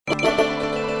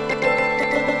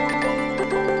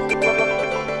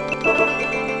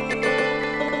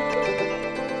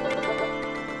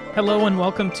Hello and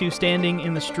welcome to Standing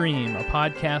in the Stream, a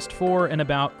podcast for and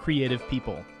about creative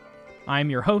people.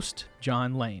 I'm your host,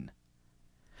 John Lane.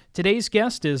 Today's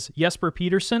guest is Jesper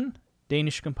Petersen,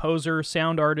 Danish composer,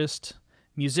 sound artist,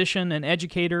 musician, and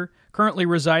educator, currently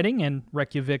residing in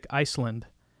Reykjavik, Iceland.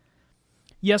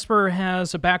 Jesper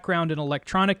has a background in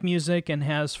electronic music and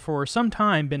has for some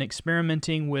time been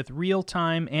experimenting with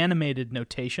real-time animated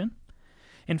notation.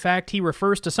 In fact, he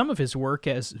refers to some of his work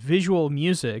as visual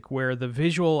music, where the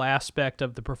visual aspect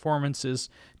of the performance is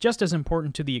just as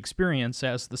important to the experience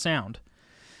as the sound.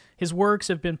 His works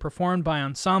have been performed by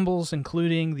ensembles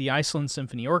including the Iceland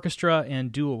Symphony Orchestra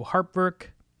and Duo Harpwerk,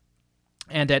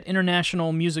 and at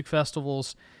international music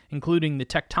festivals including the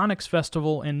Tectonics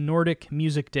Festival and Nordic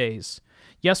Music Days.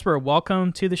 Jesper,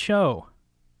 welcome to the show.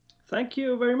 Thank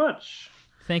you very much.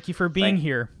 Thank you for being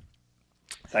here.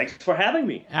 Thanks for having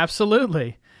me.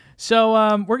 Absolutely. So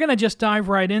we're going to just dive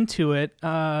right into it.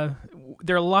 There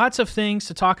are lots of things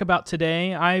to talk about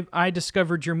today. I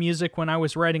discovered your music when I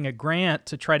was writing a grant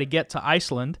to try to get to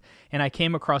Iceland, and I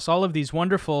came across all of these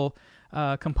wonderful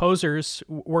composers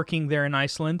working there in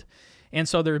Iceland. And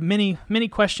so there are many, many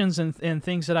questions and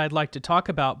things that I'd like to talk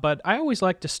about, but I always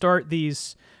like to start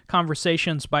these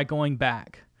conversations by going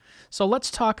back. So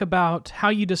let's talk about how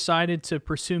you decided to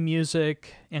pursue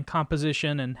music and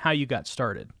composition and how you got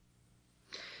started.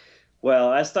 Well,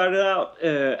 I started out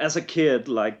as a kid,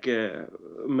 like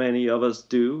many of us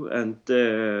do, and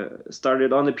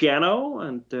started on the piano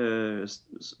and was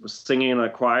singing in a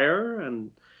choir,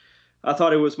 and I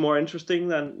thought it was more interesting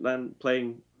than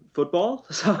playing football.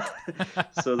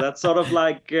 So that's sort of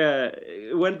like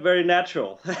it went very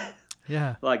natural.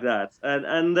 Yeah. Like that.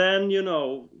 And then,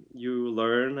 you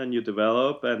learn and you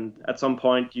develop, and at some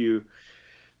point you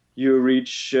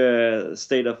reach a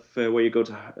state of where you go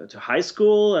to high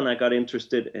school, and I got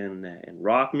interested in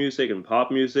rock music and pop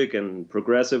music and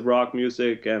progressive rock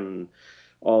music and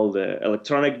all the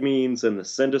electronic means and the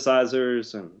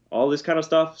synthesizers and all this kind of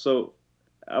stuff. So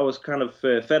I was kind of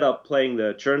fed up playing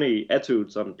the Czerny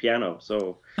etudes on piano.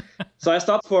 So I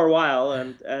stopped for a while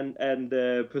and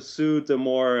pursued the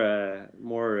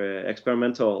more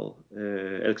experimental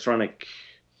electronic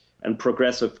and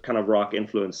progressive kind of rock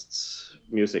influenced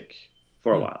music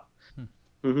for a while.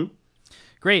 Mm-hmm.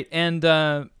 Great. And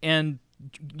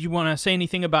you want to say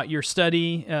anything about your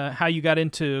study, how you got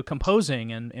into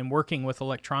composing and working with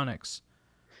electronics?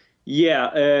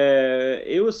 Yeah,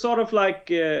 it was sort of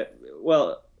like, I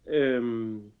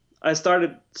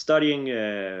started studying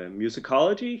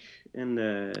musicology in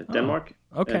Denmark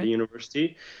at the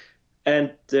university.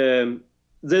 And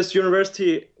this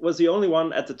university was the only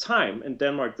one at the time in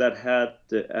Denmark that had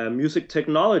a music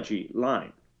technology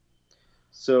line.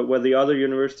 So where the other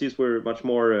universities were much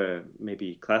more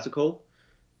maybe classical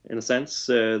in a sense,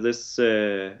 this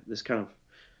kind of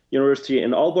university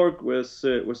in Aalborg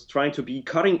was trying to be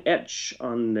cutting edge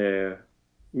on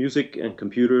music and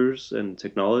computers and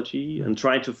technology, and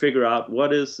trying to figure out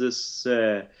what is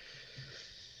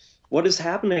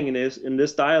happening in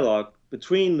this dialogue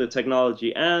between the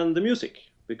technology and the music,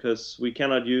 because we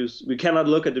cannot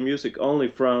look at the music only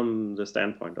from the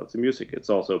standpoint of the music. It's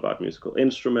also about musical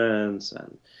instruments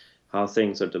and how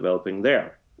things are developing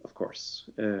there, of course.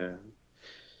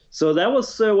 So that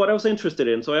was what I was interested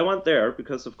in. So I went there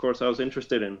because, of course, I was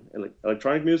interested in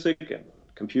electronic music and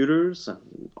computers and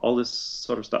all this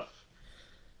sort of stuff.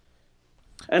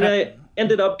 And I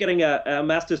ended up getting a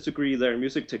master's degree there in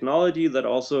music technology that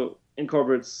also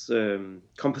incorporates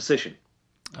composition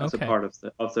as a part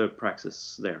of the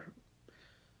praxis there.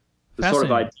 The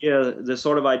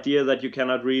sort of idea that you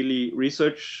cannot really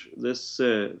research this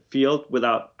field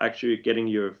without actually getting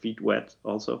your feet wet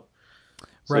also.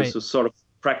 So right. It's a sort of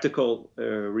practical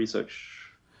research.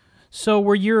 So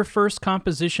were your first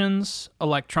compositions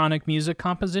electronic music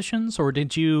compositions, or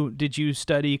did you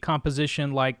study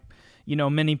composition like,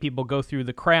 many people go through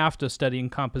the craft of studying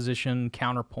composition,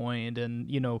 counterpoint,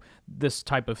 and, this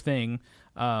type of thing?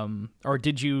 Or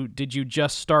did you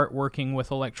just start working with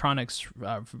electronics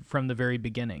from the very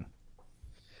beginning?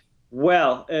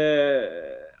 Well,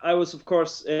 I was, of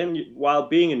course, while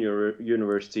being in your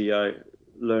university, I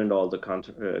learned all the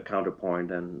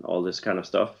counterpoint and all this kind of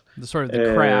stuff. The sort of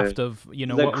the craft of,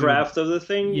 the craft of the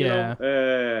thing, yeah.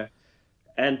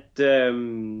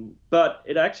 But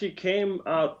it actually came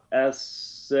out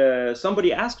as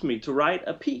somebody asked me to write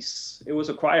a piece. It was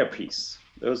a choir piece.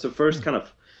 It was the first kind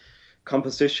of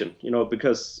composition,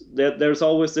 because there's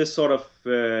always this sort of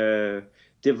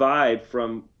divide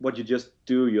from what you just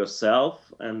do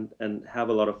yourself and have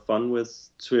a lot of fun with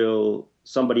till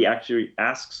somebody actually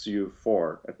asks you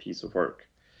for a piece of work.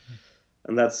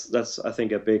 And that's I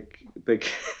think a big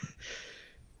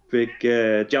big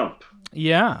jump.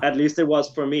 Yeah. At least it was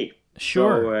for me.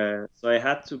 Sure. So I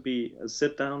had to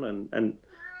sit down and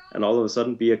all of a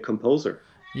sudden be a composer.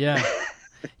 Yeah.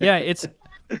 Yeah,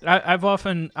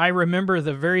 I remember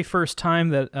the very first time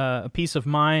that a piece of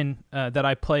mine that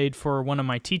I played for one of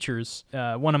my teachers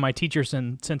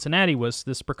in Cincinnati was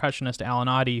this percussionist, Alan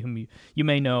Oddie, whom you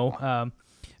may know,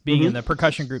 being in the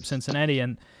percussion group Cincinnati.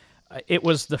 And it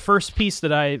was the first piece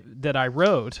that I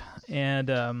wrote, and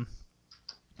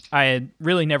I had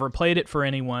really never played it for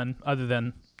anyone other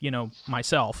than,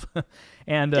 myself.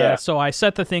 And so I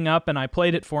set the thing up and I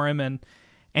played it for him, and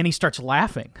he starts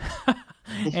laughing.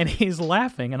 And he's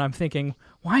laughing, and I'm thinking,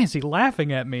 why is he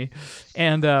laughing at me?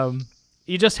 And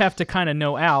you just have to kind of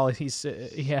know Al. He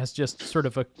has just sort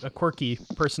of a quirky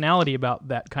personality about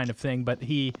that kind of thing. But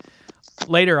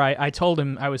later I told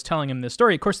him, I was telling him this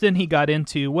story. Of course, then he got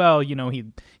into,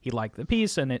 he liked the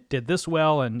piece, and it did this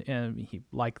well, and he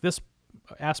liked this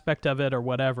aspect of it or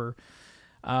whatever.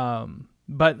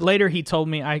 But later he told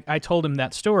me, I told him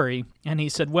that story, and he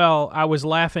said, well, I was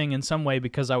laughing in some way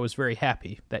because I was very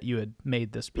happy that you had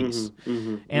made this piece.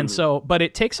 So, but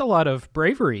it takes a lot of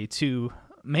bravery to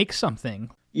make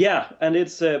something. Yeah, and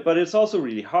but it's also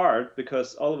really hard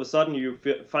because all of a sudden you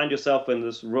find yourself in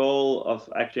this role of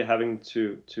actually having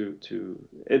to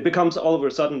it becomes all of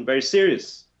a sudden very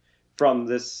serious from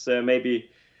this maybe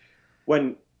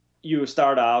when you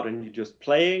start out and you're just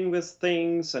playing with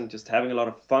things and just having a lot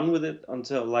of fun with it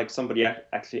until like somebody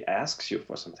actually asks you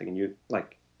for something and you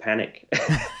like panic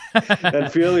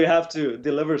and feel you have to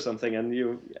deliver something. And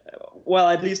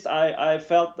at least I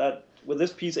felt that with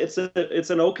this piece, it's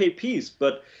an okay piece,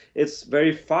 but it's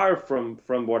very far from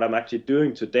what I'm actually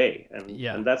doing today.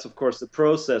 And that's of course the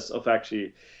process of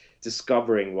actually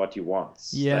discovering what you want.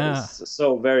 Yeah. That is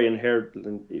so very inherent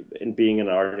in being an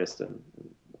artist and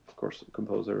of course a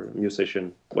composer, a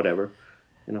musician, whatever,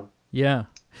 Yeah.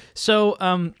 So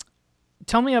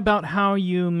tell me about how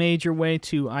you made your way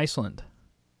to Iceland.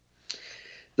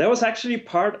 That was actually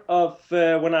part of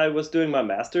when I was doing my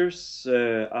master's.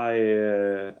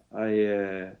 I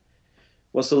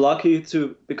was so lucky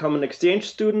to become an exchange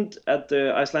student at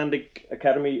the Icelandic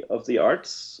Academy of the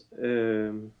Arts.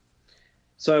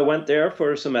 So I went there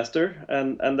for a semester,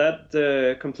 and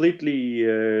that completely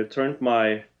turned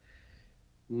my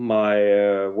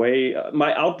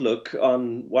outlook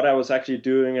on what I was actually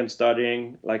doing and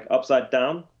studying like upside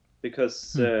down.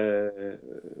 Because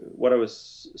what I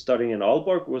was studying in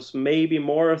Aalborg was maybe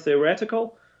more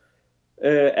theoretical,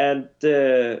 and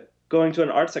going to an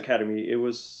arts academy,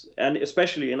 and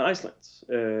especially in Iceland,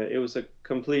 it was a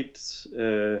complete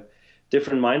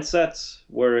different mindset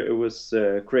where it was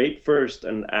create first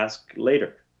and ask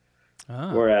later.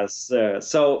 Whereas,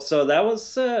 so that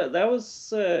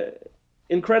was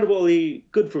incredibly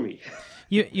good for me.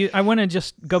 I want to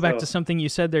just go back to something you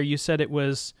said there. You said it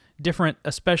was different,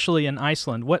 especially in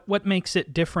Iceland. What makes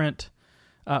it different?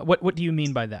 What do you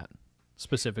mean by that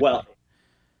specifically?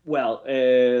 Well,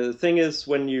 the thing is,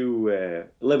 when you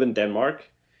live in Denmark,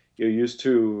 you're used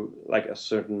to like a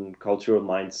certain cultural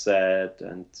mindset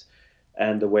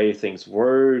and the way things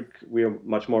work. We're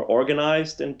much more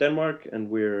organized in Denmark, and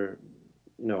we're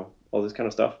all this kind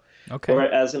of stuff. Okay.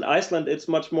 Whereas in Iceland, it's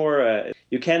much more,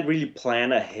 you can't really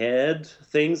plan ahead.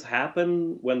 Things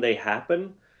happen when they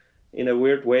happen in a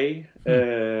weird way.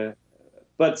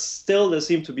 But still, there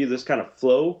seems to be this kind of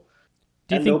flow.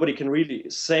 Nobody can really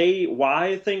say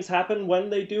why things happen when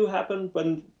they do happen,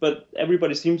 but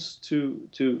everybody seems to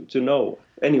know.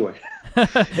 Anyway,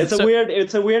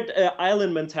 it's a weird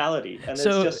island mentality, and it's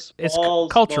just small,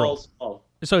 cultural. Small.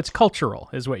 So it's cultural,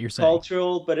 is what you're saying.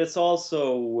 Cultural, but it's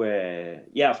also,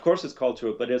 of course it's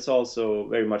cultural, but it's also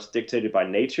very much dictated by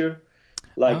nature.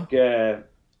 Like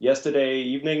yesterday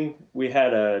evening, we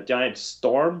had a giant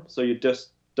storm, so you just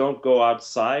don't go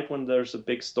outside when there's a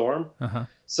big storm. Uh-huh.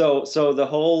 So the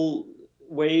whole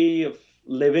way of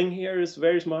living here is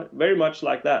very much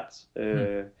like that.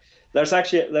 There's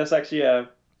actually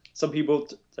some people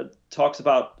that talks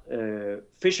about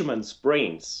fishermen's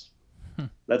brains.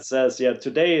 That says,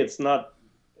 today it's not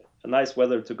a nice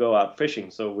weather to go out fishing,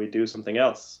 so we do something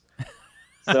else.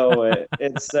 So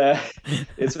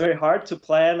it's very hard to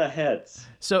plan ahead.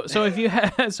 So if you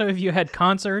had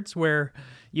concerts where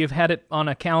you've had it on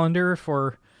a calendar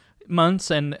for months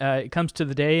and it comes to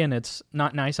the day and it's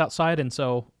not nice outside and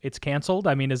so it's canceled.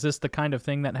 I mean, is this the kind of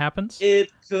thing that happens?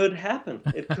 It could happen.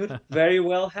 It could very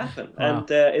well happen. Wow.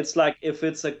 And it's like if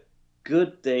it's a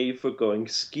good day for going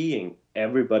skiing,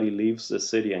 everybody leaves the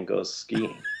city and goes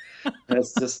skiing.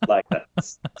 It's just like that.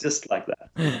 It's just like that.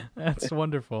 That's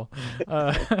wonderful.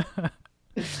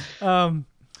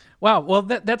 Wow. Well,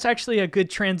 that's actually a good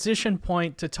transition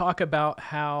point to talk about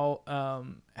how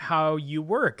you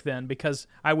work then, because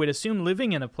I would assume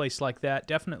living in a place like that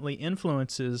definitely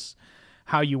influences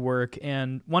how you work.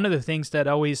 And one of the things that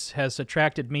always has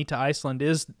attracted me to Iceland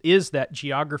is that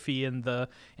geography and the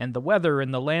weather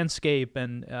and the landscape,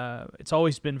 and it's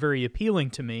always been very appealing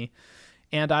to me.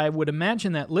 And I would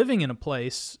imagine that living in a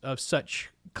place of such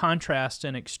contrast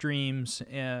and extremes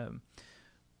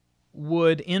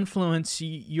would influence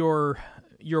your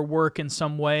work in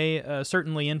some way.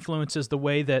 Certainly influences the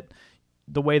way that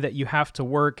you have to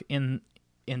work in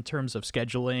terms of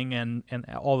scheduling and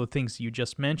all the things you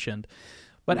just mentioned.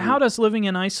 But how does living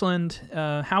in Iceland?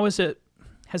 Has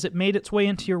it made its way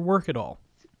into your work at all?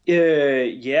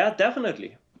 Yeah,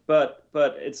 definitely. But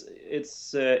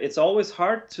it's always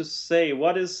hard to say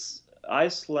what is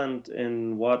Iceland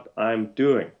in what I'm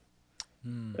doing.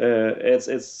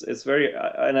 It's very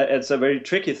and it's a very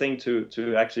tricky thing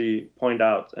to actually point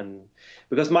out, and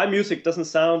because my music doesn't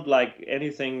sound like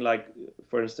anything like,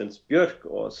 for instance, Björk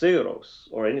or Sigur Rós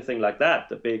or anything like that,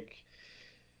 the big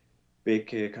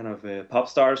kind of pop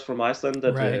stars from Iceland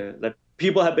that Right. that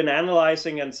people have been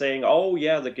analyzing and saying, oh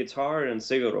yeah, the guitar in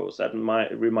Sigur Rós that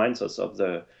reminds us of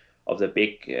the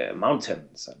big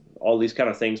mountains and all these kind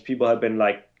of things. People have been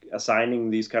like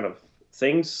assigning these kind of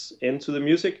things into the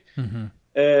music. Mm-hmm.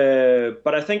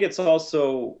 But I think it's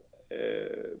also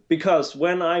because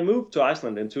when I moved to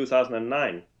Iceland in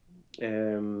 2009,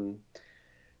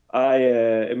 I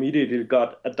immediately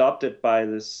got adopted by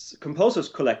this composers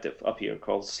collective up here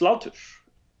called Slátur.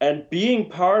 And being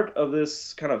part of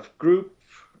this kind of group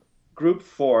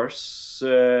force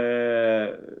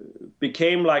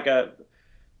became like a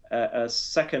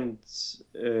second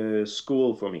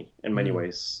school for me in many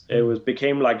ways. It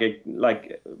became like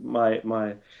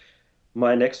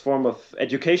my next form of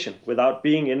education without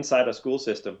being inside a school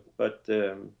system. But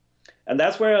and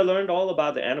that's where I learned all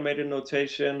about the animated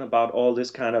notation, about all this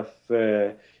kind of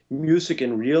music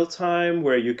in real time,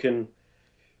 where you can,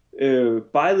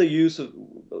 by the use of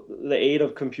the aid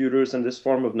of computers and this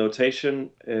form of notation,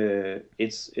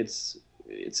 it's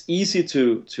easy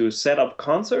to set up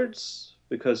concerts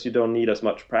because you don't need as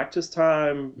much practice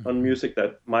time on music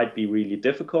that might be really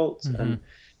difficult.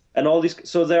 And all these,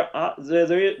 so there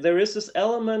is this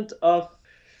element of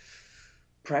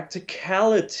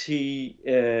practicality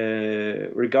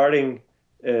regarding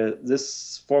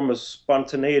this form of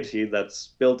spontaneity that's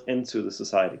built into the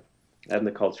society and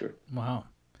the culture. Wow.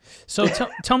 So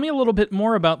tell me a little bit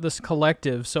more about this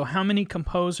collective. So how many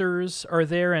composers are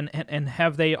there, and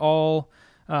have they all,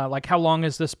 like, how long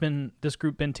has this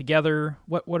group been together?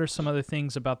 What are some other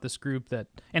things about this group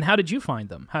and how did you find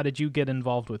them? How did you get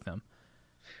involved with them?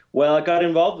 Well, I got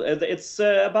involved. It's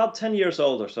about 10 years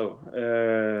old or so.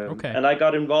 Okay. And I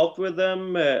got involved with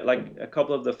them, like a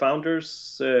couple of the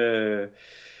founders,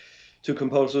 two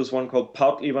composers, one called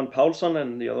Páll Ivan Pálsson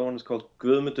and the other one is called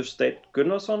Guðmundur Steinn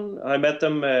Gunnarsson. I met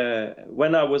them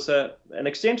when I was an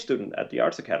exchange student at the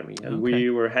Arts Academy, and we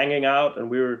were hanging out, and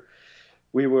we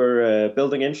were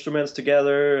building instruments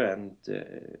together and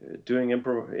doing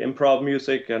improv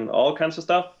music and all kinds of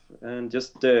stuff, and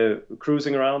just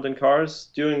cruising around in cars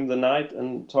during the night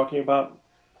and talking about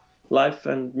life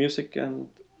and music and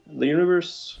the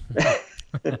universe.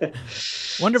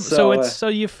 Wonderful. So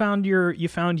you found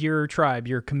your tribe,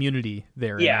 your community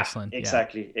there in Iceland.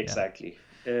 Exactly.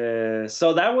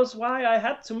 So that was why I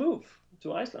had to move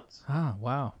to Iceland. Ah,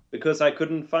 wow. Because I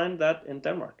couldn't find that in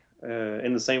Denmark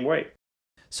in the same way.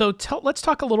 So let's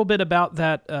talk a little bit about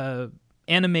that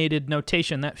animated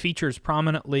notation that features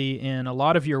prominently in a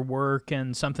lot of your work,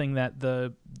 and something that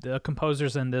the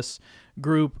composers in this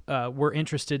group were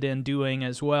interested in doing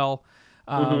as well.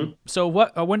 So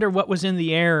I wonder what was in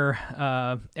the air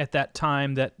at that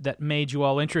time that made you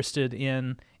all interested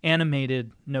in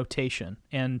animated notation.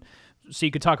 And so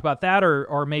you could talk about that,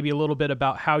 or maybe a little bit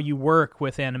about how you work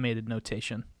with animated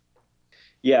notation.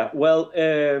 Yeah, well,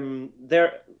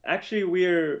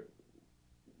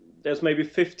 there's maybe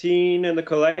 15 in the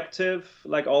collective,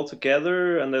 like all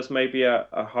together, and there's maybe a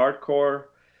hardcore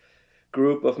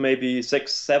group of maybe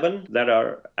 6, 7 that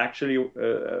are actually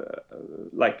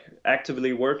like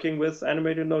actively working with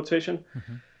animated notation.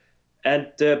 And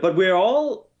but we're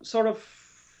all sort of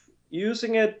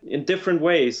using it in different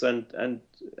ways and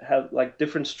have like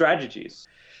different strategies.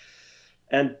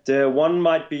 And one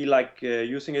might be like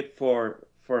using it for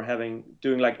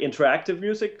doing like interactive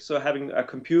music, so having a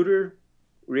computer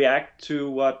react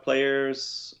to what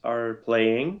players are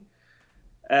playing,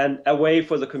 and a way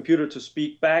for the computer to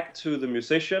speak back to the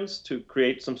musicians to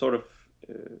create some sort of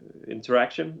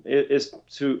interaction is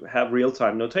to have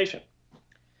real-time notation.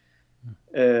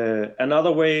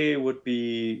 Another way would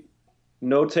be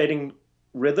notating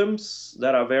rhythms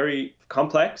that are very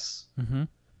complex,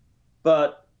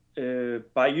 but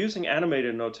by using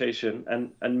animated notation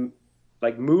and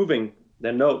like moving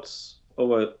the notes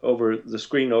over the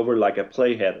screen, over like a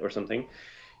playhead or something,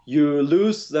 you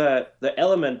lose the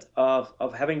element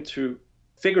of having to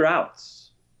figure out.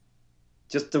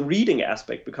 Just the reading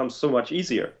aspect becomes so much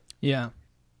easier. Yeah.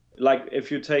 Like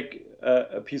if you take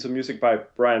a piece of music by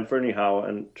Brian Ferneyhough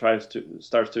and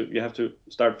you have to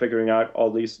start figuring out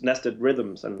all these nested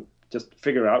rhythms and just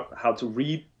figure out how to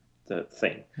read the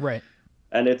thing. Right.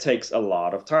 And it takes a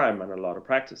lot of time and a lot of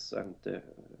practice. And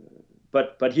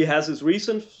but he has his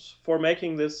reasons for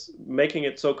making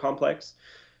it so complex.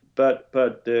 But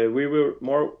we were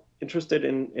more interested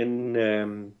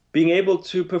in being able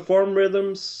to perform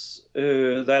rhythms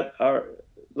that are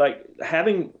like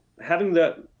having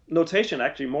the notation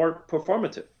actually more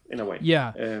performative in a way.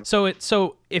 Yeah.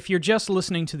 So if you're just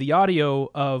listening to the audio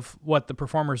of what the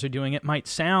performers are doing, it might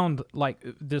sound like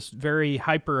this very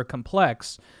hyper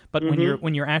complex. But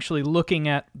when you're actually looking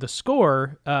at the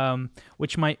score,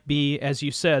 which might be, as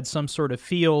you said, some sort of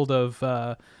field of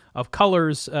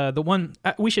colors, the one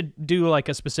we should do like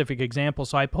a specific example.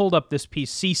 So I pulled up this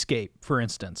piece, Seascape, for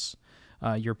instance.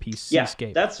 Your piece, Seascape.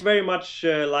 Yeah, that's very much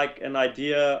like an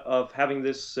idea of having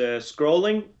this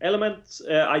scrolling element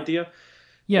idea.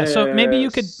 Yeah, so maybe you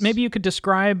could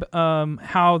describe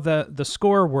how the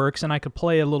score works, and I could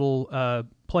play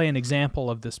an example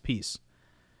of this piece.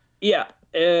 Yeah,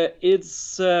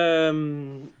 it's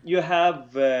you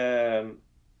have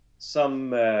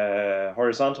some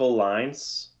horizontal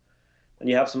lines, and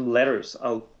you have some letters.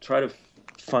 I'll try to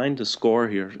find the score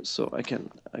here so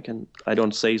I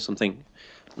don't say something.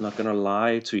 I'm not gonna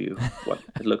lie to you what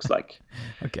it looks like.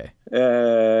 Okay.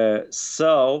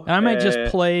 So I might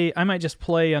just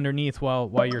play underneath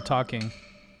while you're talking.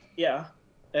 Yeah.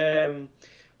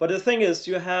 But the thing is,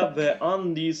 you have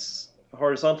on these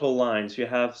horizontal lines, you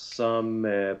have some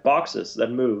boxes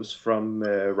that moves from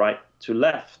right to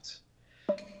left,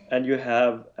 and you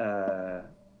have a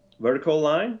vertical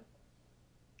line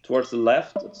towards the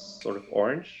left. It's sort of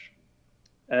orange.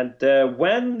 And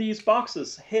when these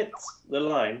boxes hit the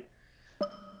line,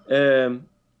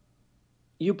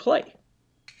 you play.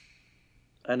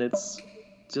 And it's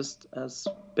just as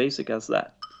basic as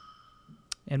that.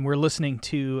 And we're listening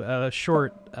to a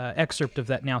short excerpt of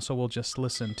that now, so we'll just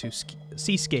listen to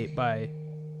Seascape by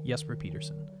Jesper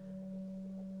Petersen.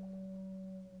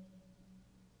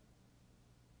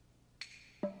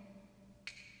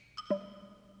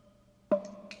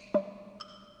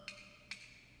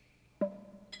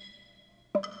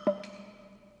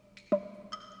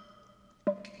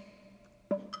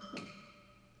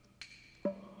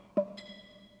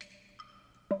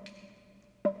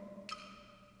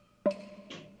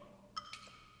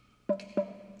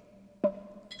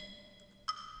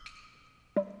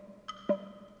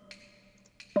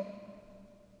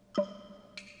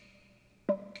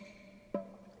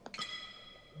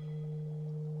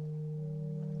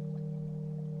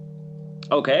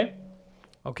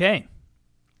 Okay.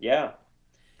 Yeah.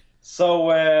 So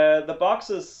the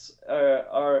boxes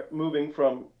are moving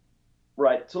from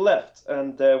right to left,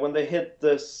 and when they hit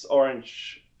this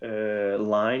orange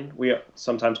line, we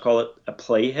sometimes call it a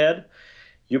playhead.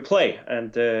 You play,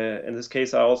 and in this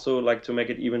case, I also like to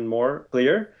make it even more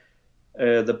clear.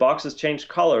 The boxes change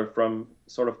color from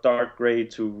sort of dark gray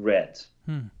to red.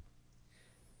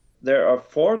 There are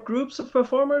 4 groups of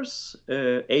performers: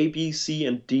 A, B, C,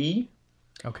 and D.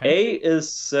 Okay. A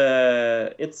is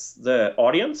it's the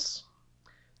audience,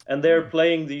 and they're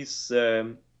playing these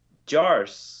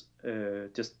jars,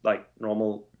 just like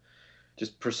normal,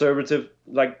 just preservative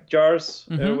like jars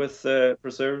with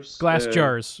preserves. Glass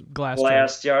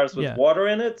jars with water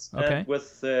in it, and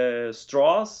with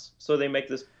straws, so they make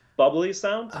this bubbly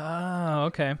sound. Ah,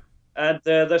 okay. And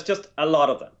there's just a lot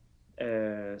of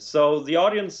them. So the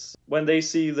audience, when they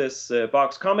see this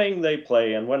box coming, they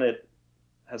play, and when it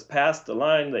has passed the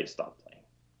line, they stop playing.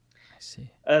 I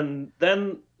see. And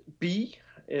then B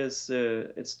is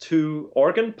it's 2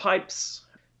 organ pipes.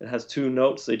 It has 2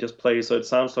 notes. They just play, so it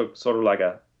sounds sort of like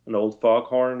an old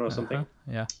foghorn or something.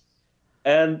 Yeah.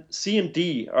 And C and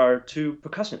D are 2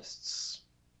 percussionists,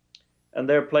 and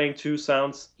they're playing 2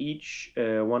 sounds each.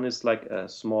 One is like a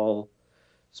small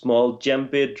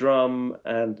djembe drum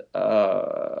and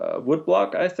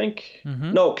woodblock, I think.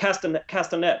 No,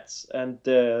 castanets. And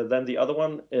then the other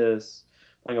one is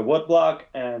like a woodblock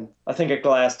and I think a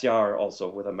glass jar also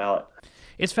with a mallet.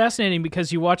 It's fascinating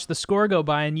because you watch the score go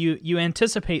by and you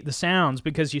anticipate the sounds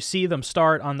because you see them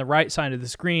start on the right side of the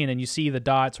screen and you see the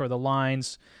dots or the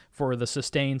lines for the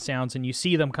sustained sounds and you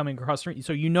see them coming across,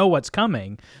 so you know what's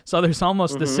coming. So there's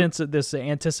almost the sense of this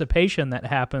anticipation that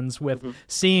happens with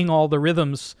seeing all the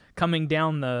rhythms coming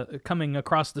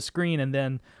across the screen, and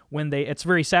then when it's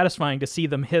very satisfying to see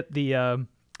them hit the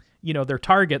their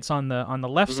targets on the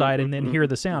left side and then hear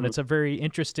the sound. It's a very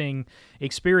interesting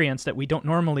experience that we don't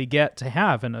normally get to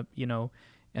have in a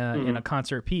in a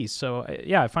concert piece. So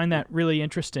I find that really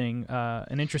interesting,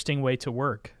 an interesting way to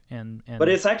work. But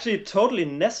it's actually totally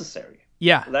necessary.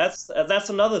 Yeah, that's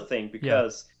another thing,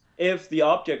 because if the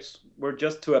objects were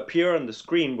just to appear on the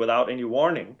screen without any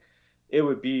warning, it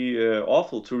would be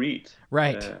awful to read.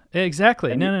 Right.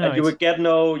 Exactly. And you would get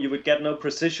no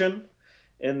precision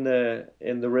in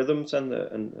the rhythms and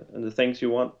the things you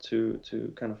want to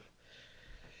kind of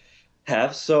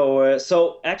have.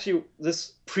 So actually,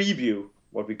 this preview,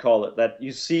 what we call it, that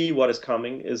you see what is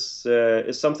coming, is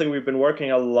something we've been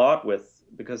working a lot with,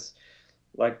 because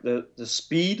like the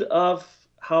speed of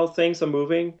how things are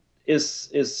moving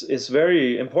is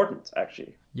very important,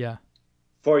 actually. Yeah.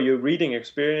 For your reading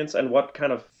experience and what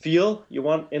kind of feel you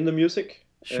want in the music.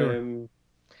 Sure.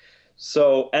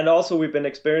 So, and also we've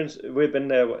been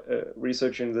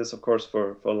researching this, of course,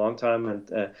 for a long time,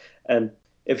 and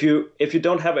if you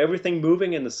don't have everything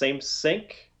moving in the same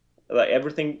sync, like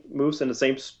everything moves in the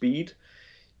same speed,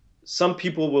 some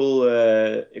people will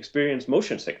experience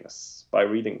motion sickness by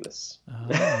reading this.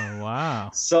 Oh,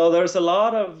 wow! So there's a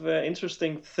lot of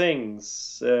interesting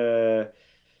things that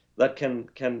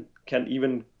can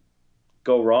even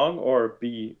go wrong or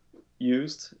be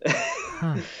used.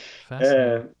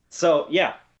 Fascinating. So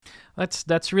yeah,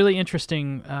 that's really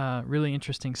interesting. Really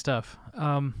interesting stuff.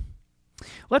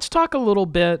 Let's talk a little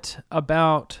bit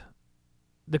about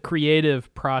the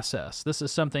creative process. This is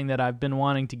something that I've been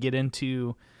wanting to get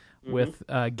into with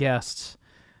guests.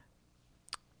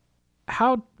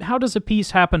 How does a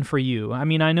piece happen for you? I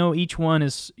mean, I know each one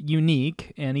is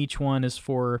unique, and each one is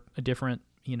for a different,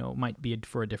 might be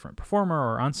for a different performer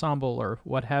or ensemble or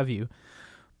what have you.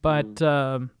 But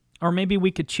or maybe we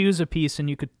could choose a piece, and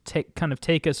you could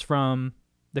take us from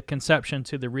the conception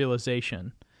to the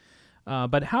realization.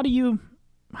 But how do you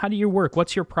work?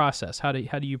 What's your process? How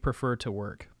do you prefer to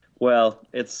work? Well,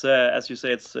 it's as you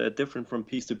say, it's different from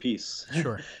piece to piece.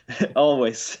 Sure.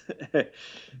 Always.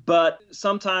 But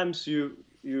sometimes you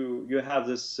have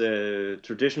this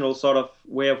traditional sort of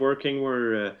way of working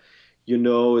where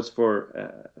it's for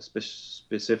a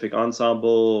specific ensemble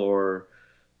or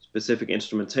specific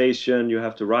instrumentation you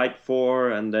have to write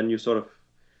for, and then you sort of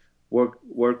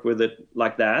work with it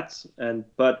like that.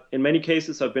 But in many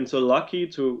cases, I've been so lucky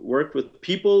to work with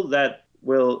people that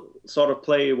will sort of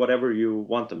play whatever you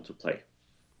want them to play.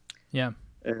 Yeah.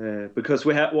 Because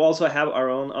we also have our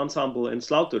own ensemble in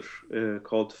Slaughter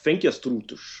called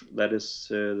Fengjastroutur. That is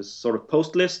this sort of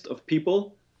post list of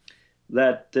people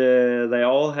that they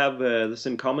all have this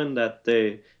in common, that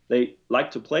they like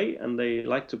to play, and they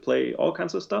like to play all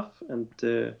kinds of stuff, and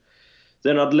they're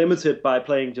not limited by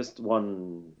playing just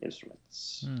one instrument.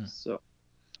 So,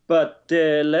 but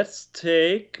let's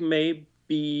take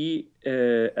maybe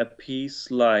a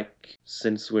piece like,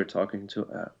 since we're talking to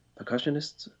a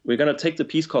percussionist, we're gonna take the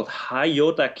piece called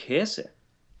Hayota Kese.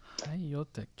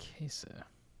 Hayota Kese.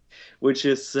 Which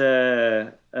is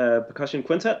a percussion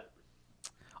quintet.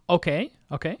 Okay.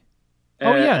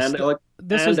 Oh yes,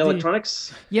 this is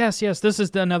electronics. Yes. This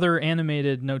is another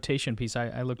animated notation piece.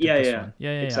 I looked at this one.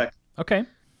 Yeah. Exactly. Okay.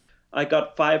 I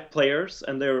got 5 players,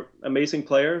 and they're amazing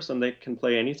players, and they can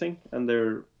play anything, and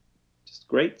they're just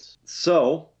great.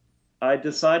 So I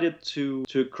decided to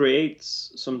create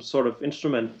some sort of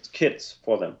instrument kit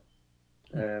for them.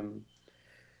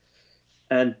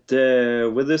 And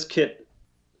with this kit,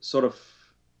 sort of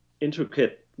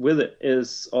intricate with it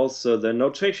is also the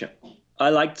notation. I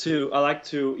like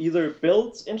to either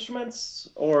build instruments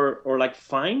or like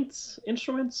find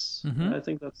instruments. I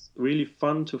think that's really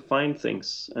fun to find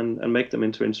things and make them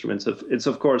into instruments. It's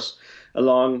of course a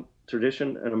long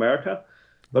tradition in America,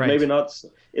 but maybe not.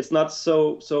 It's not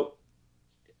so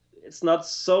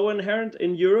inherent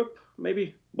in Europe.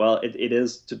 Maybe, well, it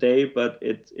is today, but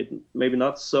it maybe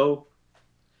not so.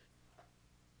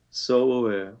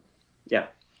 Yeah.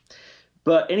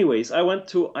 But anyways, I went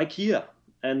to IKEA.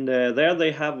 And there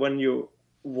they have, when you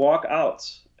walk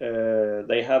out,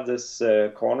 they have this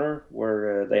corner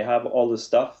where they have all the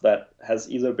stuff that has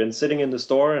either been sitting in the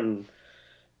store and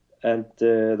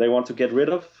they want to get rid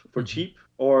of for cheap,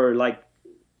 or like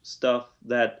stuff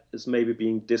that is maybe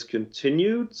being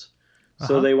discontinued.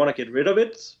 So they want to get rid of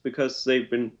it because they've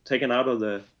been taken out of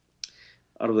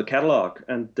out of the catalog,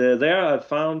 and there I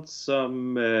found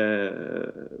some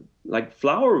like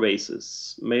flower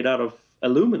vases made out of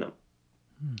aluminum.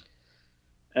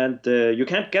 And you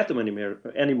can't get them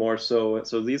anymore.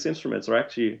 So these instruments are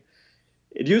actually.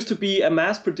 It used to be a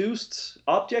mass-produced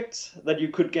object that you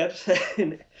could get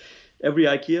in every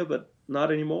IKEA, but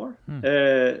not anymore.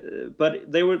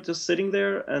 But they were just sitting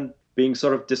there and being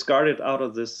sort of discarded out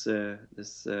of this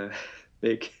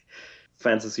big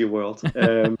fantasy world.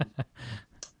 And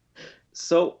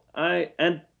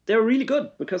they're really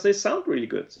good because they sound really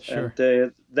good. Sure.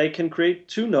 And they can create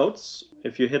two notes.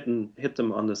 If you hit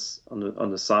them on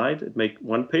the side, it makes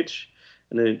one pitch,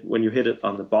 and then when you hit it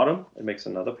on the bottom, it makes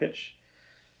another pitch.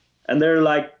 And they're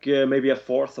like maybe a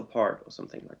fourth apart or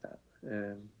something like that.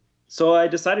 So I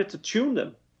decided to tune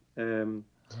them.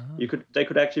 They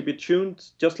could actually be tuned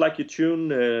just like you tune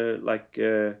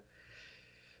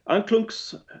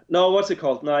Anklungs. No, what's it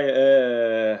called? No,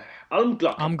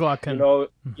 Almglocken. Almglocken.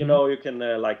 You can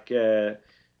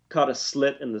cut a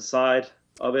slit in the side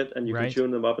of it, and you can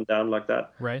tune them up and down like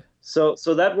that. Right. So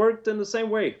that worked in the same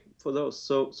way for those.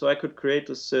 So I could create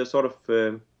this sort of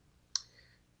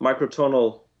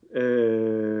microtonal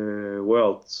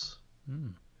worlds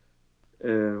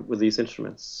with these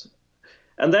instruments.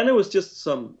 And then it was just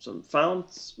some found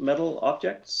metal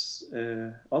objects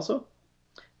also,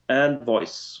 and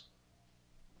voice.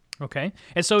 Okay.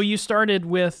 And so you started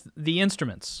with the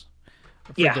instruments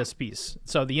for this piece.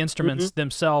 So the instruments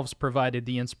themselves provided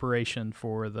the inspiration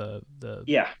for the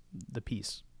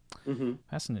piece.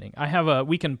 Fascinating.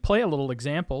 We can play a little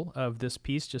example of this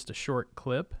piece, just a short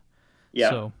clip. Yeah.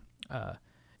 So,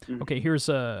 okay, here's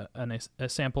a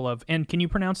sample of, and can you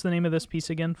pronounce the name of this piece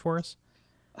again for us?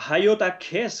 Hayota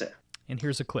Kese. And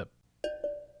here's a clip.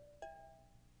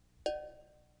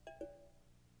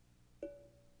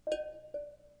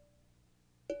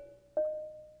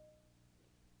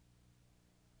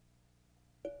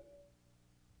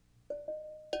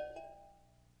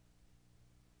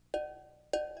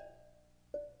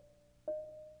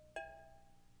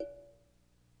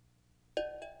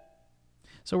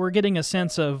 So we're getting a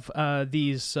sense of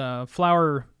these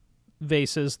flower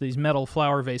vases, these metal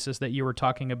flower vases that you were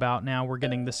talking about. Now we're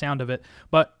getting the sound of it.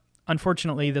 But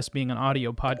unfortunately, this being an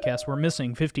audio podcast, we're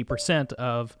missing 50%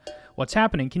 of what's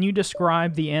happening. Can you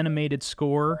describe the animated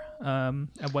score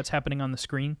of what's happening on the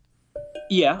screen?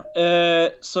 Yeah.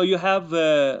 So you have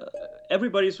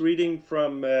everybody's reading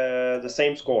from the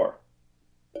same score.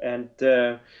 And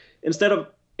instead of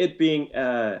it being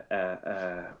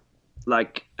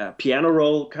like a piano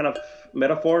roll kind of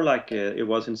metaphor, like it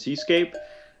was in Seascape,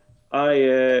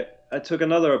 I took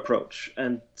another approach,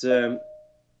 and there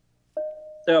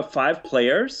are 5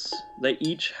 players. They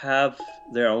each have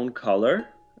their own color,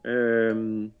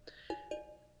 and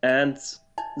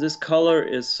this color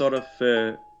is sort of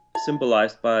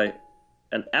symbolized by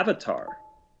an avatar,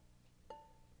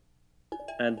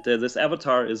 and this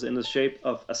avatar is in the shape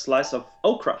of a slice of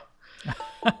okra.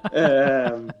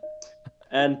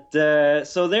 And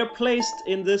so they're placed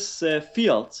in this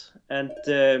field, and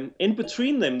in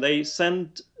between them they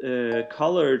send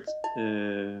colored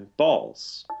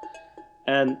balls.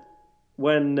 And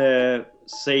when,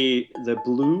 say, the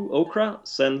blue okra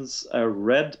sends a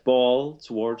red ball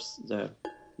towards the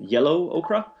yellow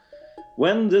okra,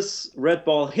 when this red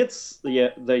ball hits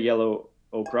the yellow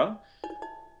okra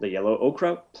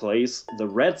plays the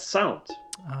red sound,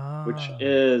 which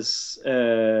is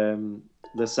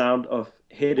the sound of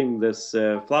hitting this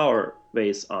flower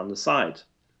vase on the side.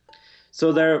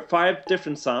 So there are 5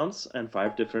 different sounds and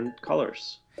 5 different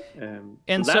colors.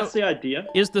 And so that's the idea.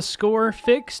 Is the score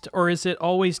fixed, or is it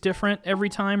always different every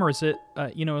time, or is it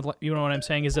you know what I'm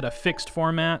saying? Is it a fixed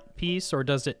format piece, or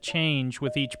does it change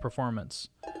with each performance?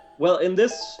 Well, in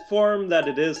this form that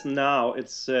it is now,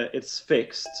 it's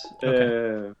fixed.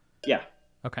 Okay. Yeah.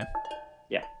 Okay.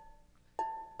 Yeah.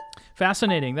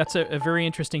 Fascinating. That's a very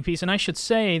interesting piece. And I should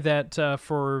say that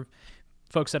for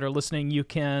folks that are listening, you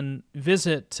can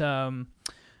visit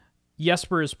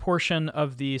Jesper's portion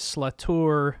of the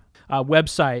Slaughter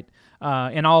website,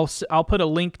 and I'll put a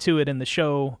link to it in the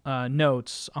show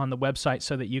notes on the website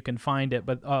so that you can find it.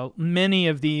 But many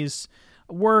of these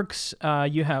works,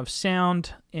 you have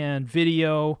sound and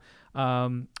video,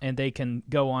 and they can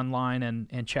go online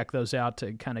and check those out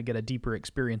to kind of get a deeper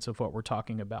experience of what we're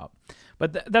talking about.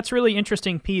 But that's a really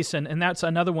interesting piece, and that's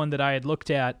another one that I had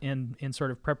looked at in sort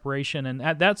of preparation, and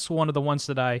that's one of the ones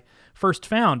that I first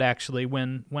found, actually,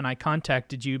 when I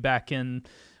contacted you back in,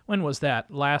 when was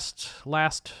that?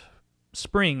 Last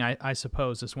spring, I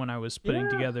suppose, is when I was putting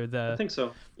together I think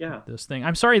so. Yeah. This thing.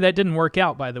 I'm sorry that didn't work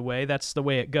out, by the way. That's the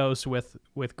way it goes with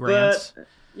grants.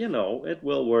 it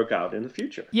will work out in the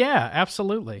future. Yeah,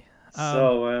 absolutely.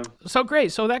 So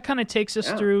great. So that kind of takes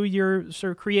us through your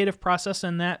sort of creative process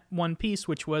in that one piece,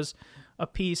 which was a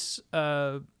piece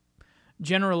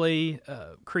generally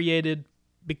created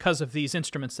because of these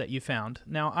instruments that you found.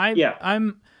 Now,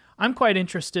 I'm quite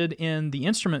interested in the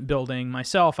instrument building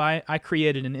myself. I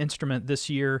created an instrument this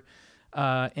year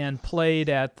and played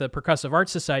at the Percussive Art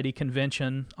Society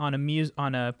convention on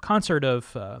a concert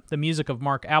of the music of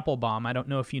Mark Applebaum. I don't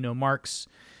know if you know Mark's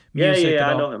music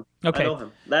at all. I know him. Okay. I know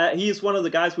him. He's one of the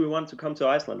guys we want to come to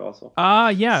Iceland also.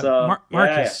 Yeah. So,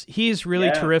 Marcus. He's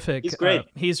really terrific. He's great.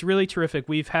 He's really terrific.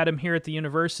 We've had him here at the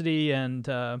university, and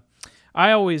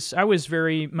I was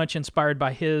very much inspired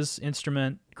by his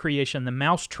instrument creation, the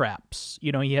Mousetraps.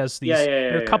 He has these.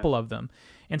 There are a couple of them.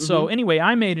 And so anyway,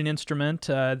 I made an instrument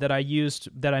that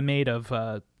I made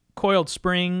of coiled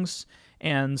springs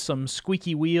and some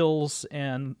squeaky wheels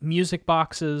and music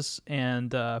boxes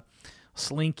and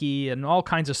slinky and all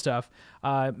kinds of stuff.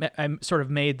 I sort of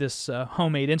made this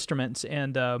homemade instrument,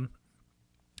 and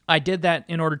I did that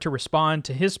in order to respond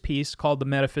to his piece called The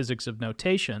Metaphysics of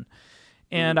Notation.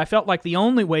 And I felt like the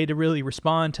only way to really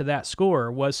respond to that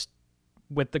score was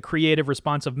with the creative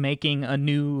response of making a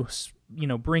new,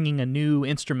 bringing a new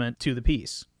instrument to the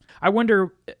piece. I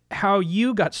wonder how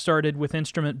you got started with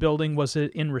instrument building. Was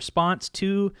it in response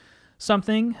to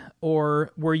something,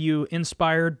 or were you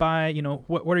inspired by,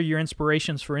 what are your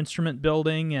inspirations for instrument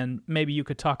building? And maybe you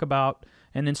could talk about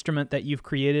an instrument that you've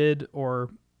created, or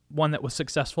one that was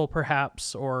successful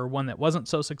perhaps, or one that wasn't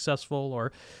so successful,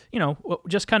 or,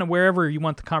 just kind of wherever you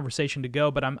want the conversation to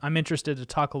go. But I'm interested to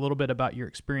talk a little bit about your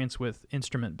experience with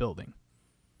instrument building.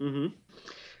 Mm-hmm.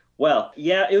 Well,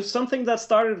 it was something that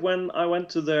started when I went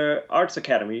to the Arts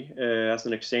Academy as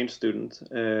an exchange student,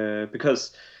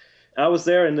 because I was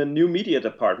there in the new media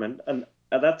department, and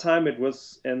at that time it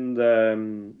was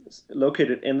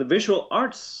located in the visual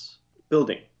arts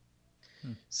building.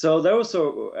 So there was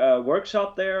a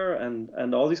workshop there,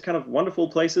 and all these kind of wonderful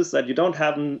places that you don't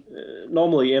have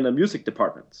normally in a music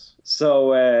department. So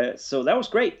that was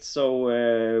great.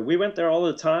 So we went there all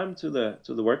the time to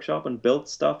the workshop and built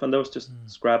stuff, and there was just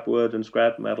scrap wood and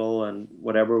scrap metal and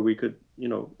whatever we could,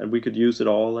 and we could use it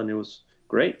all, and it was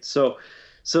great. So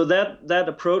that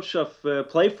approach of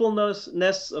playfulness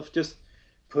of just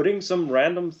putting some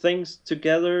random things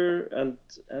together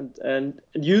and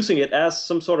using it as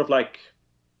some sort of like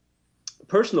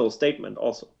personal statement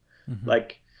also.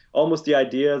 Like almost the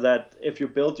idea that if you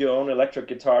build your own electric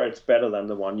guitar, it's better than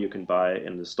the one you can buy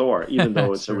in the store, even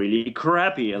though it's a really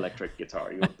crappy electric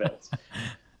guitar you built.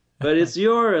 But it's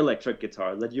your electric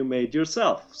guitar that you made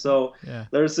yourself. So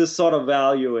there's this sort of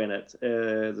value in it,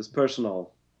 this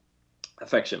personal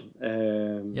affection.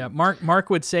 Mark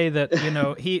would say that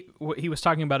he was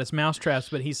talking about his Mousetraps,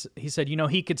 but he said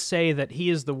he could say that he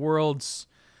is the world's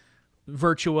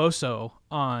virtuoso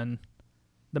on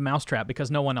the Mousetrap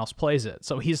because no one else plays it.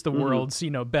 So he's the world's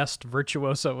best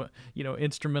virtuoso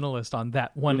instrumentalist on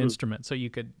that one instrument. So you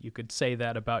could say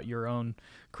that about your own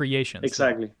creations.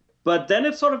 Exactly. So. But then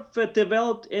it sort of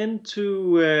developed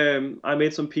into I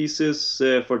made some pieces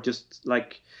for just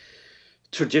like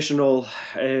traditional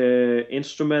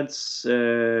instruments,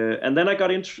 and then I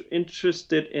got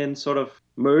interested in sort of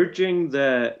merging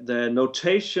the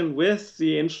notation with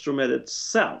the instrument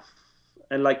itself,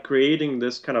 and like creating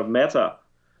this kind of meta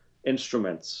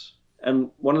instruments.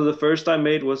 And one of the first I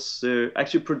made was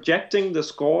actually projecting the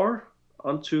score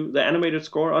onto the animated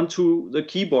score onto the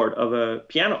keyboard of a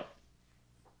piano.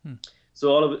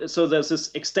 So there's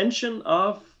this extension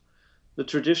of the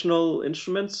traditional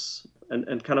instruments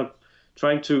and kind of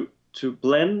trying to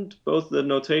blend both the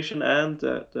notation and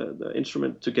the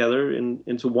instrument together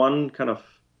into one kind of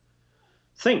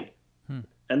thing.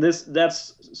 And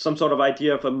that's some sort of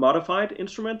idea of a modified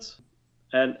instrument.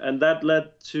 And that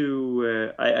led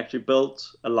to I actually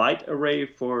built a light array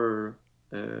for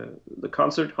the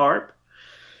concert harp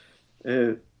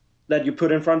that you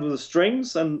put in front of the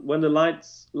strings, and when the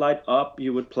lights light up,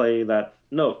 you would play that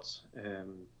note.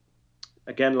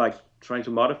 Again, like trying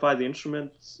to modify the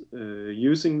instrument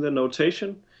using the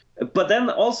notation. But then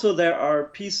also there are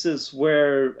pieces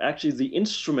where actually the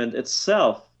instrument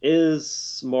itself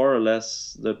is more or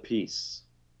less the piece.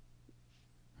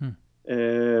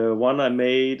 One I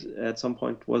made at some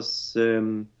point was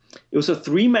it was a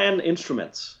 3-man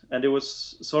instrument, and it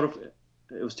was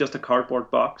just a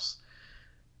cardboard box,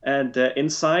 and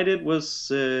inside it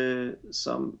was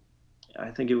I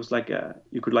think it was like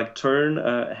you could like turn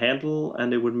a handle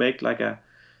and it would make like a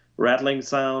rattling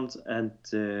sound, and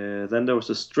then there was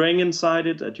a string inside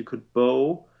it that you could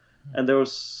bow, and there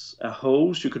was a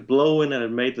hose you could blow in, and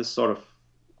it made this sort of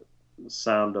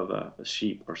sound of a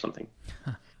sheep or something.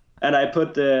 And I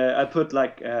put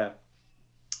like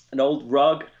an old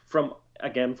rug from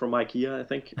IKEA, I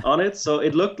think, on it, so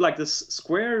it looked like this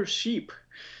square sheep.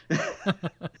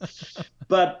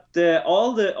 But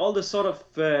all the sort of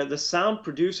the sound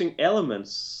producing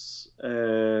elements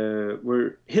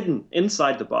were hidden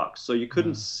inside the box, so you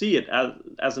couldn't see it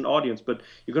as an audience, but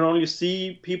you can only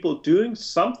see people doing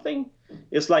something.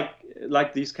 It's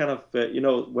like these kind of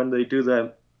when they do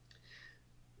the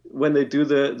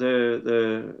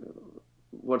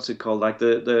what's it called, like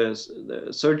the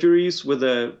surgeries with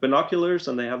the binoculars,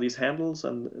 and they have these handles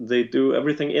and they do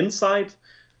everything inside,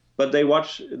 but they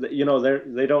watch,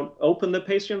 they don't open the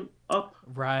patient up.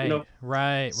 Right,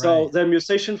 right. So the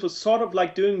musicians was sort of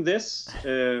like doing this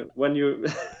when you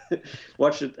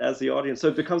watch it as the audience. So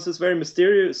it becomes this very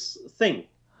mysterious thing,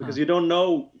 because you don't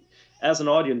know as an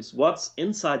audience what's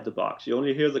inside the box. You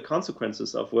only hear the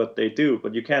consequences of what they do,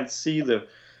 but you can't see the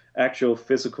actual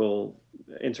physical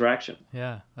interaction.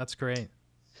 Yeah, that's great.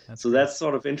 That's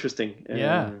sort of interesting.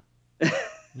 Yeah.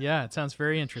 Yeah, it sounds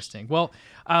very interesting. Well,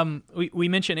 we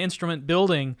mentioned instrument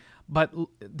building, but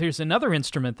there's another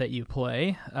instrument that you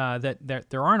play that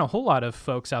there aren't a whole lot of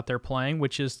folks out there playing,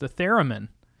 which is the theremin.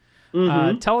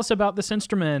 Mm-hmm. Tell us about this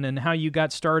instrument and how you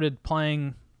got started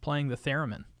playing the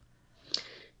theremin.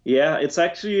 Yeah, it's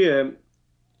actually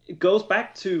it goes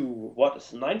back to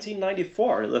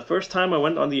 1994, the first time I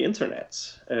went on the internet.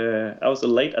 I was a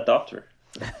late adopter.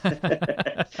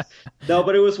 No,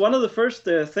 but it was one of the first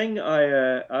thing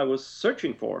I was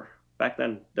searching for back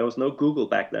then. There was no Google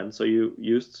back then, so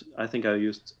I think I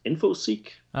used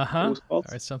InfoSeek. It was called.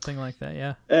 Or something like that,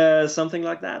 yeah. Something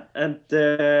like that, and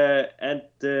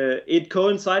it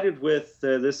coincided with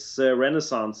this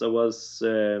renaissance. There was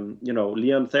Leon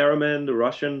Theremin, the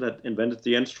Russian that invented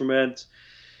the instrument.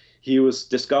 He was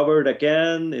discovered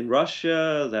again in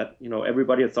Russia. That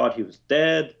everybody had thought he was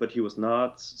dead, but he was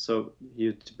not. So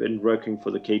he'd been working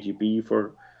for the KGB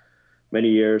for many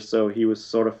years. So he was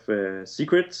sort of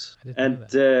secret. But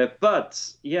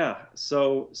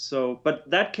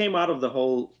that came out of the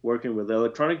whole working with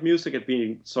electronic music and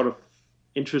being sort of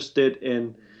interested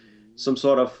in some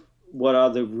sort of what are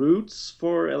the roots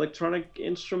for electronic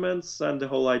instruments and the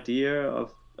whole idea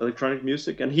of electronic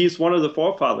music. And he's one of the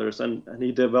forefathers, and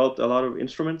he developed a lot of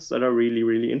instruments that are really,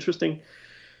 really interesting.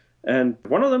 And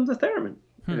one of them, the theremin.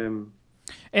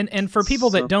 And for people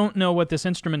that don't know what this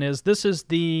instrument is, this is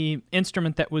the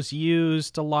instrument that was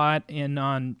used a lot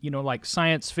on like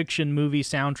science fiction movie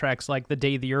soundtracks, like The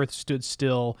Day the Earth Stood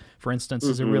Still, for instance,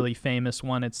 is a really famous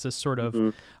one. It's this sort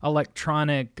of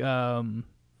electronic. How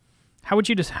would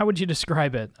you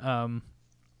describe it?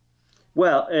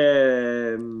 Well,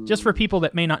 just for people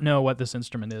that may not know what this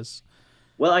instrument is.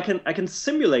 Well, I can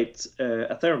simulate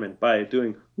a theremin by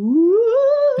doing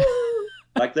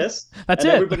like this. That's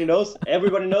and it. Everybody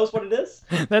knows what it is.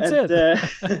 That's it.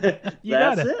 You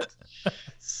got that's it.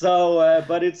 So,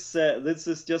 but it's this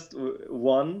is just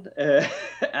one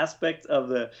aspect of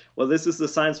this is the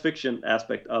science fiction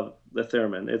aspect of the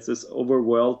theremin. It's this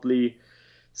overworldly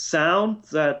sound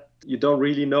that you don't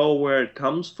really know where it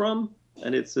comes from,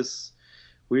 and it's this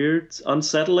weird,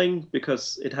 unsettling,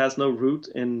 because it has no root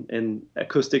in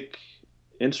acoustic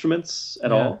instruments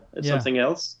at all. It's something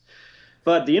else.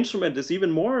 But the instrument is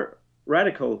even more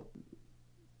radical,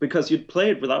 because you'd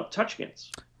play it without touching it.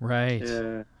 Right.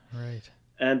 Right.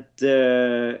 And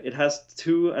it has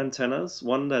two antennas,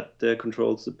 one that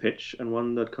controls the pitch and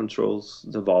one that controls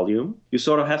the volume. You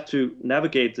sort of have to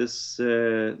navigate this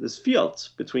field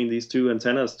between these two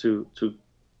antennas to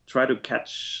try to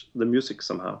catch the music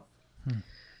somehow.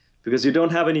 Because you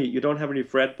don't have any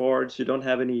fretboards, you don't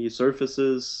have any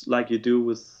surfaces like you do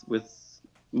with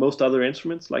most other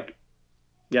instruments, like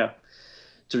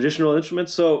traditional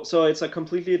instruments. So it's a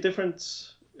completely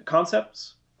different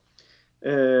concept,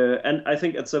 and I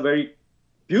think it's a very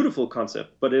beautiful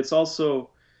concept, but it's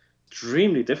also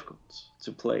extremely difficult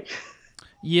to play.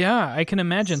 Yeah, I can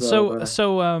imagine. So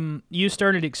you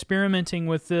started experimenting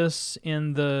with this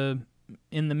in the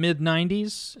mid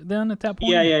 '90s, then, at that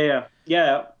point? Yeah.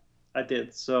 I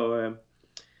did. So,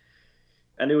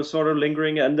 and it was sort of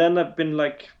lingering, and then I've been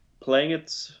like playing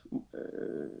it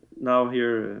now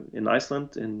here in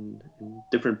Iceland in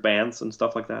different bands and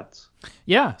stuff like that.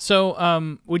 Yeah. So,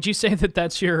 would you say that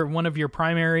that's one of your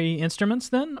primary instruments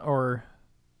then, or?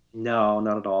 No,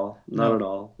 not at all. Not at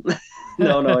all.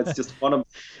 No, it's just one of.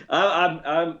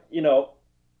 I'm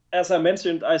as I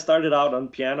mentioned, I started out on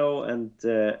piano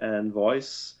and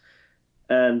voice.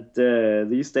 And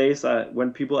these days,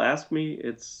 when people ask me,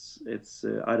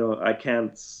 I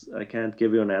can't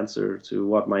give you an answer to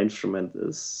what my instrument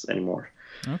is anymore.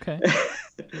 Okay.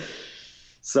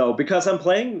 So because I'm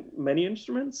playing many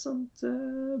instruments and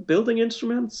building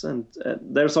instruments, and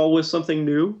there's always something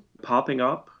new popping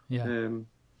up. Yeah.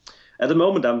 At the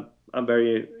moment, I'm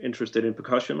very interested in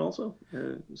percussion also,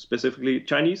 specifically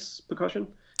Chinese percussion.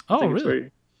 I Oh, think it's really?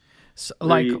 very, So,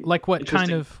 very like what kind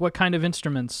interesting. of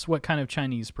instruments? What kind of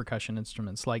Chinese percussion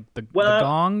instruments? Like the Well,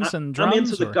 gongs and I'm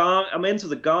into drums, the or? gong. I'm into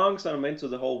the gongs, and I'm into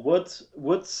the whole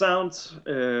wood sound,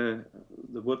 the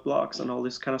wood blocks, and all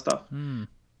this kind of stuff. Hmm.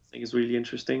 I think it's really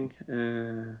interesting.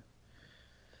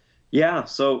 Yeah.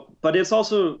 So, but it's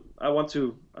also I want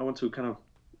to kind of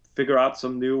figure out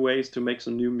some new ways to make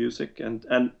some new music,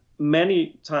 and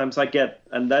many times I get,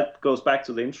 and that goes back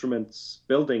to the instruments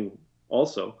building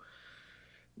also,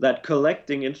 that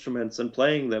collecting instruments and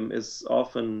playing them is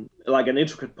often like an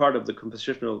intricate part of the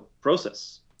compositional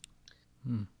process.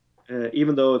 Hmm.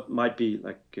 Even though it might be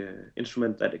like an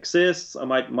instrument that exists, I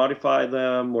might modify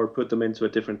them or put them into a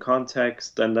different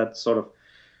context, and that sort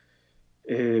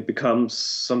of becomes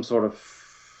some sort of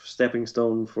stepping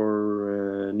stone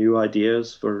for new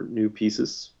ideas, for new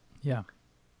pieces. Yeah.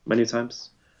 Many times.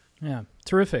 Yeah.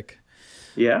 Terrific.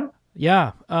 Yeah.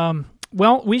 Yeah.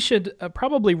 Well, we should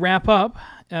probably wrap up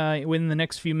within the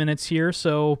next few minutes here.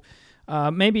 So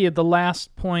maybe the last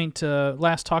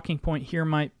talking point here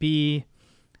might be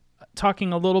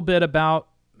talking a little bit about,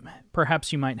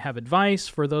 perhaps you might have advice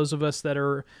for those of us that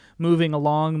are moving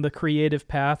along the creative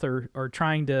path, or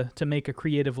trying to make a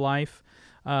creative life,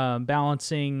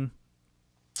 balancing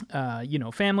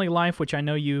family life, which I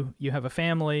know you have a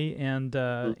family, and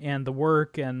the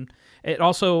work, and it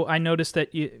also, I noticed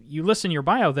that you list in your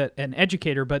bio that an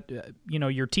educator, but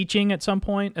you're teaching at some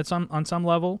point on some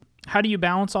level. How do you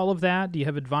balance all of that? Do you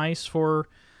have advice for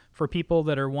people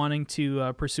that are wanting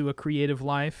to pursue a creative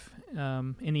life?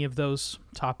 Any of those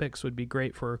topics would be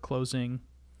great for a closing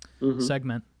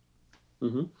segment.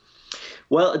 Mm-hmm.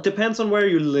 Well, it depends on where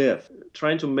you live.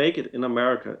 Trying to make it in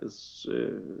America is,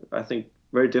 I think,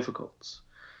 very difficult.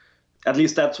 At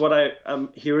least that's what I'm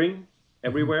hearing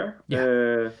everywhere.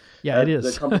 Yeah. Yeah, it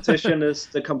is. The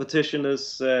competition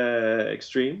is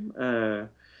extreme.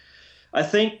 I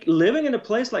think living in a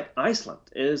place like Iceland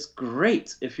is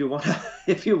great if you want to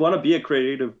if you want to be a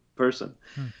creative person,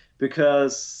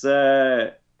 because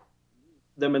the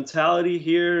mentality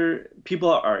here,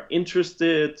 people are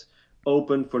interested,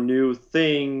 open for new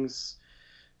things.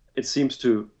 It seems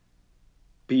to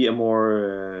be a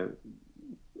more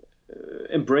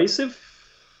embracive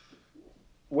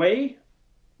way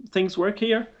things work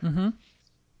here.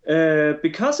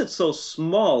 Because it's so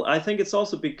small. I think it's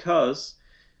also because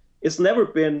it's never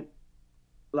been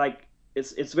like,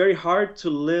 it's very hard to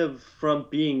live from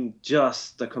being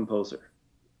just a composer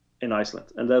in Iceland,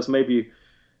 and there's maybe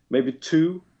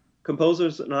two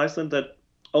composers in Iceland that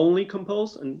only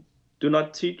compose and do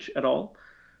not teach at all.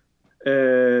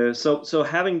 So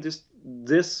having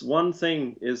this one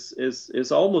thing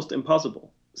is almost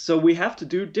impossible. So we have to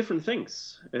do different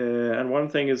things, and one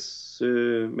thing is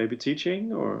maybe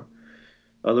teaching, or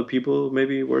other people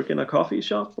maybe work in a coffee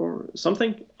shop or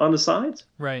something on the side,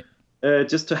 right?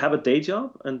 Just to have a day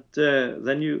job, and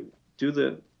then you do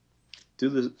the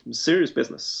serious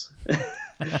business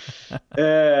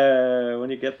when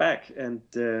you get back. And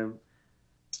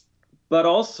but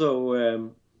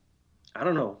also, I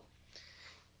don't know.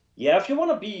 Yeah, if you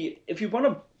want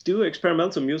to do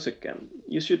experimental music, and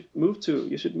you should move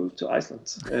to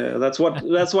Iceland. That's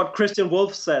what Christian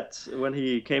Wolff said when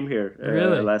he came here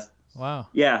Really? last. Wow.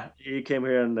 Yeah, he came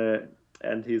here,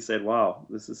 and he said, "Wow,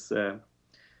 this is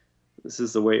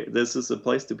the way. This is the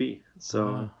place to be." So,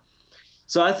 wow.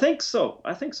 So I think so.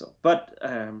 But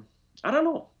I don't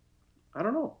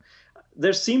know.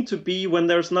 There seem to be, when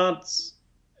there's not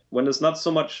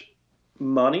so much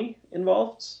money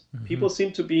involved, people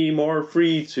seem to be more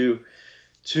free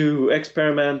to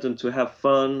experiment and to have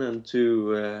fun and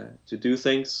to do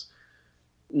things,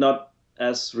 not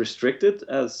as restricted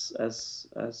as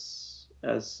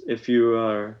if you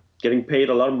are getting paid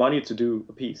a lot of money to do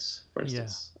a piece, for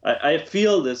instance. Yeah. I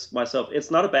feel this myself.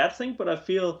 It's not a bad thing, but I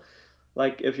feel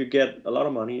like if you get a lot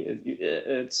of money,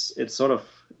 it's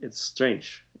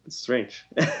strange. It's strange.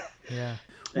 Yeah.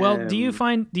 Well, do you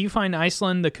find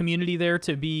Iceland, the community there,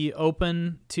 to be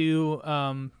open to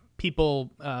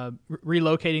people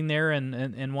relocating there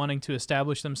and wanting to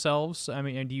establish themselves? I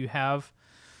mean,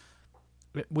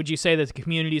 would you say that the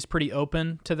community is pretty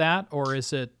open to that, or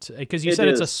is it, because you said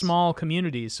it's a small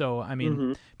community, so I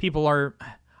mean, people are,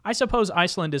 I suppose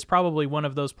Iceland is probably one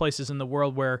of those places in the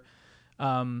world where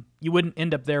you wouldn't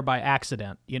end up there by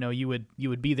accident. You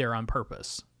would be there on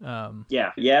purpose.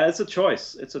 Yeah, it's a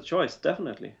choice.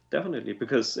 Definitely,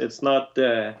 because it's not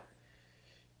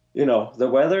the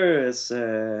weather is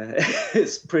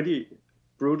is pretty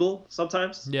brutal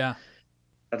sometimes. Yeah.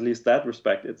 At least that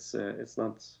respect, it's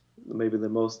not maybe the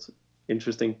most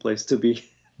interesting place to be.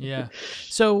 Yeah.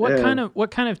 So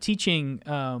what kind of teaching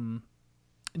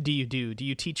do you do? Do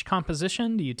you teach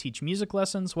composition? Do you teach music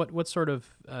lessons? What sort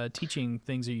of teaching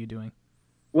things are you doing?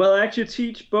 Well, I actually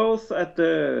teach both at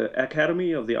the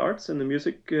Academy of the Arts in the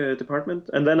music department,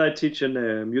 and then I teach in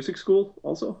a music school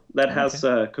also that has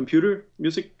a computer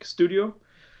music studio.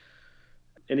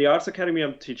 In the Arts Academy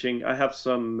I'm teaching, I have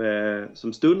some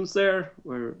students there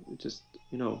where just,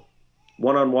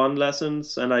 one-on-one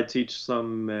lessons, and I teach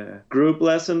some group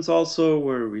lessons also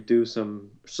where we do some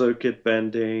circuit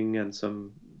bending and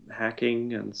some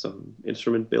hacking and some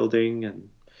instrument building and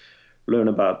learn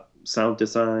about sound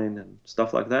design and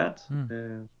stuff like that.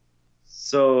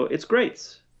 So it's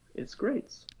great. It's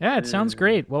great. Yeah, it sounds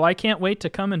great. Well, I can't wait to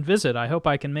come and visit. I hope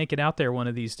I can make it out there one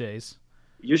of these days.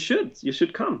 You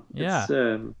should come. Yeah.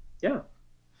 Yeah.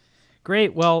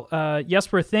 Great. Well,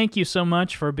 Jesper, thank you so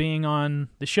much for being on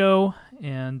the show,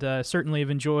 and certainly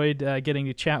have enjoyed getting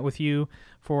to chat with you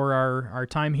for our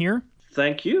time here.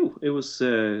 Thank you. It was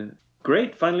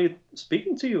great finally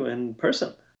speaking to you in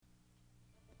person.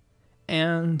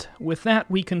 And with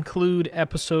that, we conclude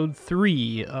episode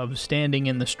 3 of Standing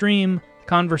in the Stream,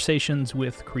 Conversations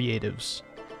with Creatives.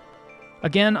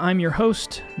 Again, I'm your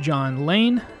host, John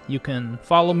Lane. You can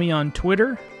follow me on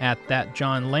Twitter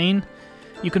 @thatjohnlane.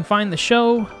 You can find the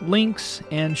show, links,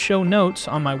 and show notes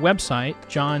on my website,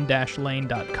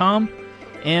 john-lane.com,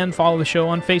 and follow the show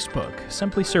on Facebook.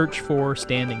 Simply search for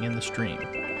Standing in the Stream.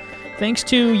 Thanks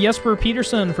to Jesper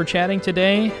Peterson for chatting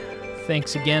today.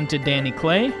 Thanks again to Danny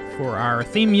Clay for our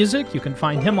theme music. You can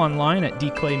find him online at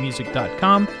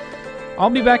dclaymusic.com. I'll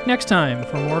be back next time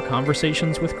for more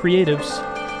Conversations with Creatives.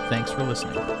 Thanks for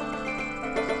listening.